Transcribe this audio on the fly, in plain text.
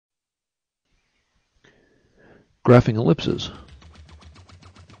Graphing ellipses.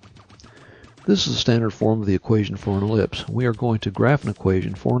 This is the standard form of the equation for an ellipse. We are going to graph an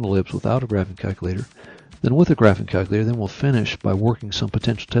equation for an ellipse without a graphing calculator, then with a graphing calculator, then we'll finish by working some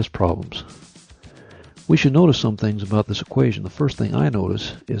potential test problems. We should notice some things about this equation. The first thing I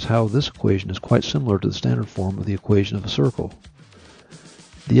notice is how this equation is quite similar to the standard form of the equation of a circle.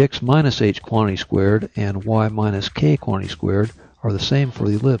 The x minus h quantity squared and y minus k quantity squared are the same for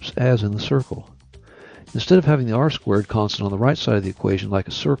the ellipse as in the circle. Instead of having the r squared constant on the right side of the equation like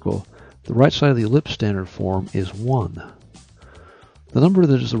a circle, the right side of the ellipse standard form is 1. The number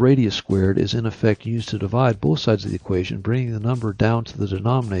that is the radius squared is in effect used to divide both sides of the equation, bringing the number down to the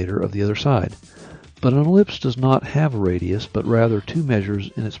denominator of the other side. But an ellipse does not have a radius, but rather two measures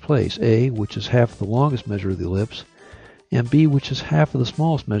in its place, a, which is half the longest measure of the ellipse, and b, which is half of the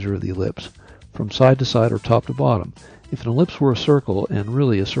smallest measure of the ellipse, from side to side or top to bottom. If an ellipse were a circle, and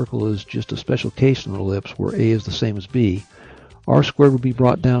really a circle is just a special case in an ellipse where a is the same as b, r squared would be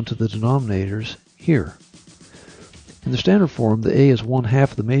brought down to the denominators here. In the standard form, the a is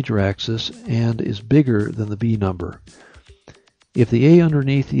 1/2 the major axis and is bigger than the b number. If the a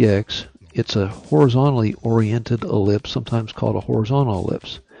underneath the x, it's a horizontally oriented ellipse, sometimes called a horizontal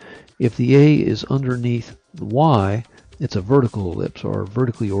ellipse. If the a is underneath the y, it's a vertical ellipse or a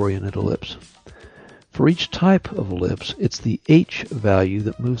vertically oriented ellipse. For each type of ellipse, it's the h value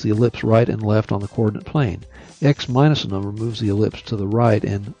that moves the ellipse right and left on the coordinate plane. X minus a number moves the ellipse to the right,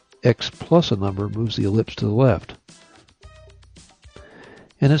 and x plus a number moves the ellipse to the left.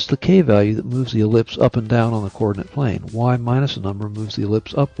 And it's the k value that moves the ellipse up and down on the coordinate plane. Y minus a number moves the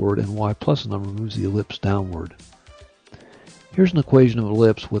ellipse upward, and y plus a number moves the ellipse downward. Here's an equation of an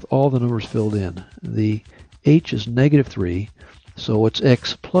ellipse with all the numbers filled in. The h is -3, so it's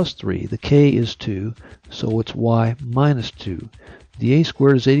x plus 3. The k is 2, so it's y minus 2. The a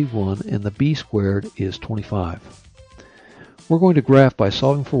squared is 81, and the b squared is 25. We're going to graph by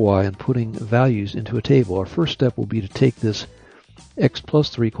solving for y and putting values into a table. Our first step will be to take this x plus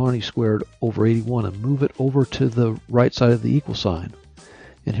 3 quantity squared over 81 and move it over to the right side of the equal sign.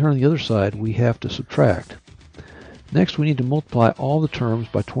 And here on the other side, we have to subtract. Next, we need to multiply all the terms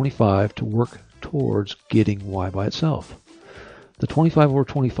by 25 to work towards getting y by itself. The 25 over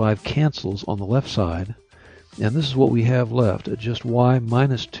 25 cancels on the left side, and this is what we have left, just y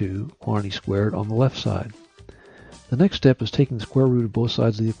minus 2 quantity squared on the left side. The next step is taking the square root of both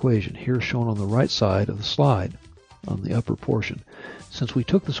sides of the equation, here shown on the right side of the slide, on the upper portion. Since we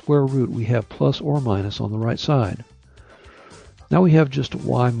took the square root, we have plus or minus on the right side. Now we have just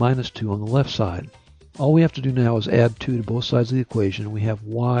y minus 2 on the left side. All we have to do now is add 2 to both sides of the equation, and we have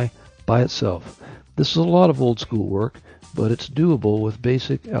y by itself. This is a lot of old school work, but it's doable with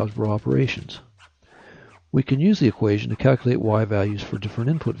basic algebra operations. We can use the equation to calculate y values for different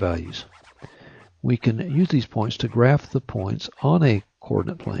input values. We can use these points to graph the points on a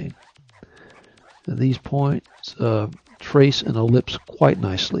coordinate plane. And these points trace an ellipse quite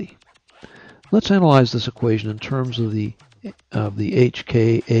nicely. Let's analyze this equation in terms of the h,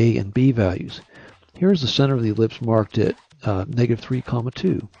 k, a, and b values. Here's the center of the ellipse marked at -3,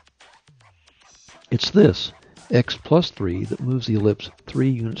 2. It's this, x plus 3, that moves the ellipse 3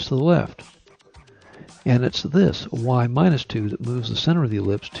 units to the left. And it's this, y minus 2, that moves the center of the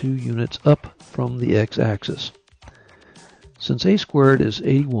ellipse 2 units up from the x-axis. Since a squared is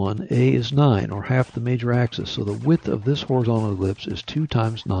 81, a is 9, or half the major axis, so the width of this horizontal ellipse is 2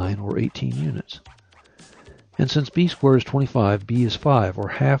 times 9, or 18 units. And since b squared is 25, b is 5, or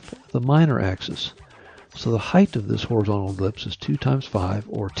half the minor axis, so the height of this horizontal ellipse is 2 times 5,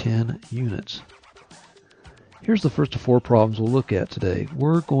 or 10 units. Here's the first of 4 problems we'll look at today.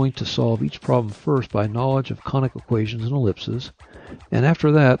 We're going to solve each problem first by knowledge of conic equations and ellipses, and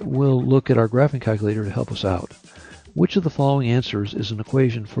after that we'll look at our graphing calculator to help us out. Which of the following answers is an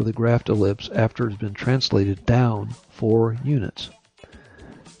equation for the graphed ellipse after it has been translated down 4 units?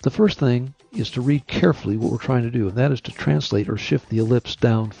 The first thing is to read carefully what we're trying to do, and that is to translate or shift the ellipse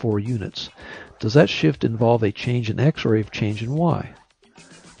down 4 units. Does that shift involve a change in x or a change in y?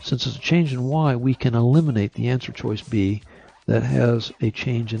 Since it's a change in y, we can eliminate the answer choice B that has a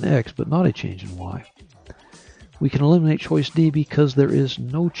change in x but not a change in y. We can eliminate choice D because there is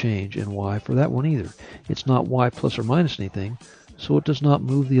no change in y for that one either. It's not y plus or minus anything, so it does not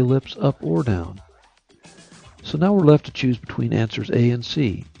move the ellipse up or down. So now we're left to choose between answers A and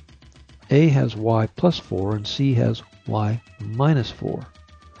C. A has y plus 4 and C has y minus 4.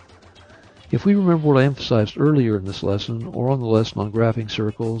 If we remember what I emphasized earlier in this lesson, or on the lesson on graphing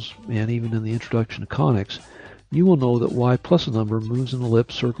circles, and even in the introduction to conics, you will know that y plus a number moves an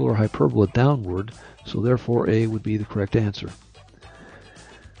ellipse, circle, or hyperbola downward, so therefore A would be the correct answer.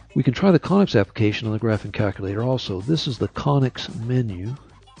 We can try the conics application on the graphing calculator also. This is the conics menu.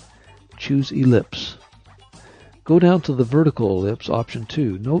 Choose ellipse. Go down to the vertical ellipse, option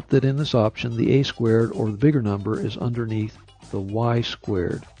 2. Note that in this option, the a squared or the bigger number is underneath the y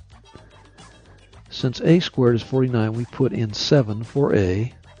squared. Since a squared is 49, we put in 7 for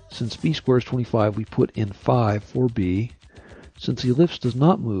a. Since b squared is 25, we put in 5 for b. Since the ellipse does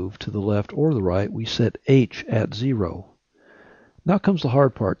not move to the left or the right, we set h at 0. Now comes the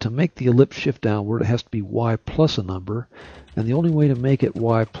hard part. To make the ellipse shift downward, it has to be y plus a number, and the only way to make it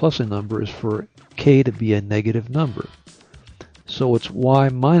y plus a number is for k to be a negative number. So it's y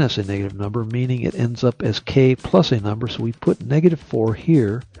minus a negative number, meaning it ends up as k plus a number, so we put -4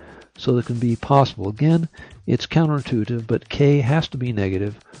 here so that it can be possible. Again, it's counterintuitive, but k has to be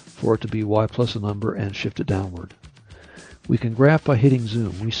negative for it to be y plus a number and shift it downward. We can graph by hitting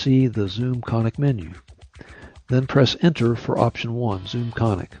zoom. We see the zoom conic menu. Then press enter for option 1, zoom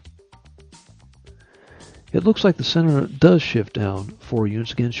conic. It looks like the center does shift down 4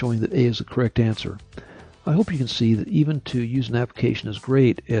 units, again showing that A is the correct answer. I hope you can see that even to use an application as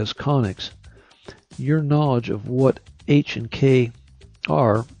great as conics, your knowledge of what h and k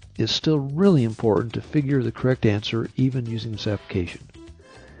are is still really important to figure the correct answer even using this application.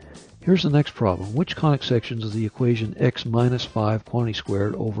 Here's the next problem. Which conic sections of the equation x minus 5 quantity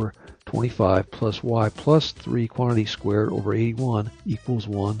squared over 25 plus y plus 3 quantity squared over 81 equals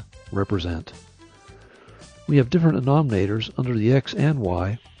 1 represent? We have different denominators under the x and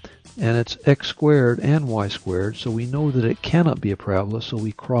y, and it's x squared and y squared, so we know that it cannot be a parabola, so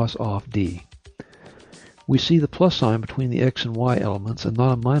we cross off D. We see the plus sign between the x and y elements and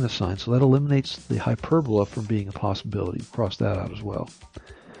not a minus sign, so that eliminates the hyperbola from being a possibility. Cross that out as well.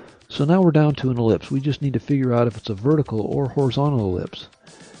 So now we're down to an ellipse. We just need to figure out if it's a vertical or horizontal ellipse.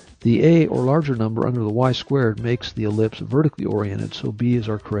 The a or larger number under the y squared makes the ellipse vertically oriented, so B is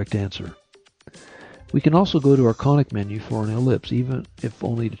our correct answer. We can also go to our conic menu for an ellipse, even if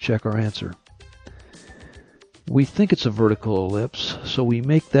only to check our answer. We think it's a vertical ellipse, so we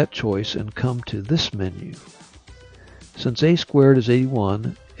make that choice and come to this menu. Since a squared is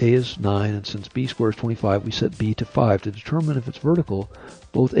 81, a is 9, and since b squared is 25, we set b to 5. To determine if it's vertical,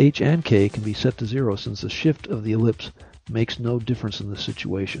 both h and k can be set to 0 since the shift of the ellipse makes no difference in this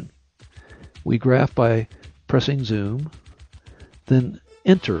situation. We graph by pressing zoom, then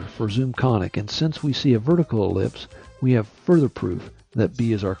enter for zoom conic, and since we see a vertical ellipse, we have further proof that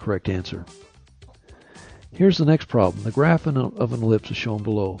B is our correct answer. Here's the next problem. The graph of an ellipse is shown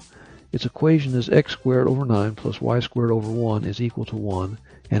below. Its equation is x squared over 9 plus y squared over 1 is equal to 1,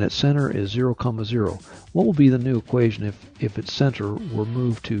 and its center is 0, 0. What will be the new equation if its center were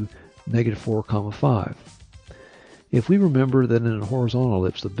moved to -4, 5? If we remember that in a horizontal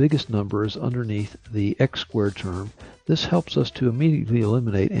ellipse, the biggest number is underneath the x squared term, this helps us to immediately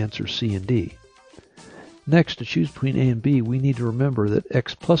eliminate answers C and D. Next, to choose between A and B, we need to remember that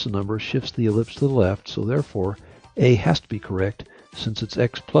x plus a number shifts the ellipse to the left, so therefore A has to be correct since it's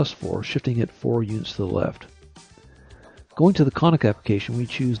x plus 4, shifting it 4 units to the left. Going to the conic application, we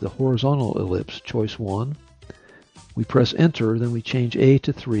choose the horizontal ellipse, choice 1. We press enter, then we change A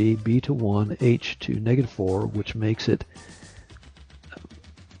to 3, B to 1, H to -4, which makes it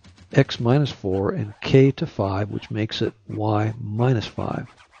x minus 4, and K to 5, which makes it Y minus 5.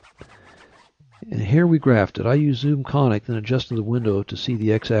 And here we graphed it. I use zoom conic, then adjusted the window to see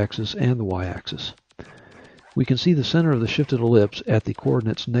the x-axis and the y-axis. We can see the center of the shifted ellipse at the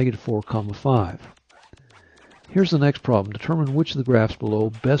coordinates -4, 5. Here's the next problem. Determine which of the graphs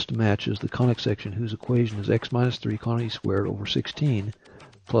below best matches the conic section whose equation is x minus 3 quantity squared over 16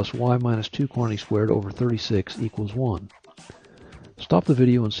 plus y minus 2 quantity squared over 36 equals 1. Stop the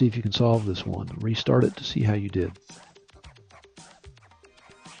video and see if you can solve this one. Restart it to see how you did.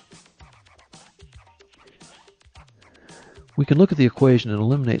 We can look at the equation and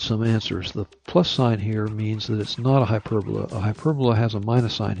eliminate some answers. The plus sign here means that it's not a hyperbola. A hyperbola has a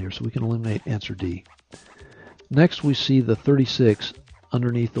minus sign here, so we can eliminate answer D. Next, we see the 36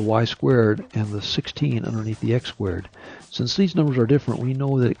 underneath the y squared and the 16 underneath the x squared. Since these numbers are different, we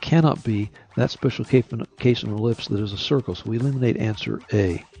know that it cannot be that special case of an ellipse that is a circle, so we eliminate answer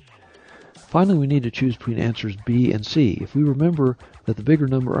A. Finally, we need to choose between answers B and C. If we remember that the bigger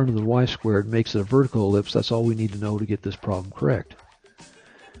number under the y squared makes it a vertical ellipse, that's all we need to know to get this problem correct.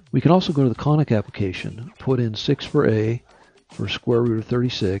 We can also go to the conic application, put in 6 for A for square root of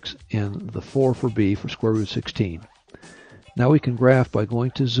 36, and the 4 for B for square root of 16. Now we can graph by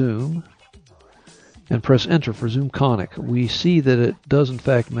going to zoom and press enter for zoom conic. We see that it does in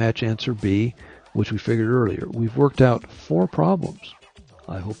fact match answer B, which we figured earlier. We've worked out 4 problems.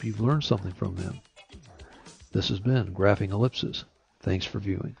 I hope you've learned something from them. This has been Graphing Ellipses. Thanks for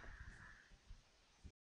viewing.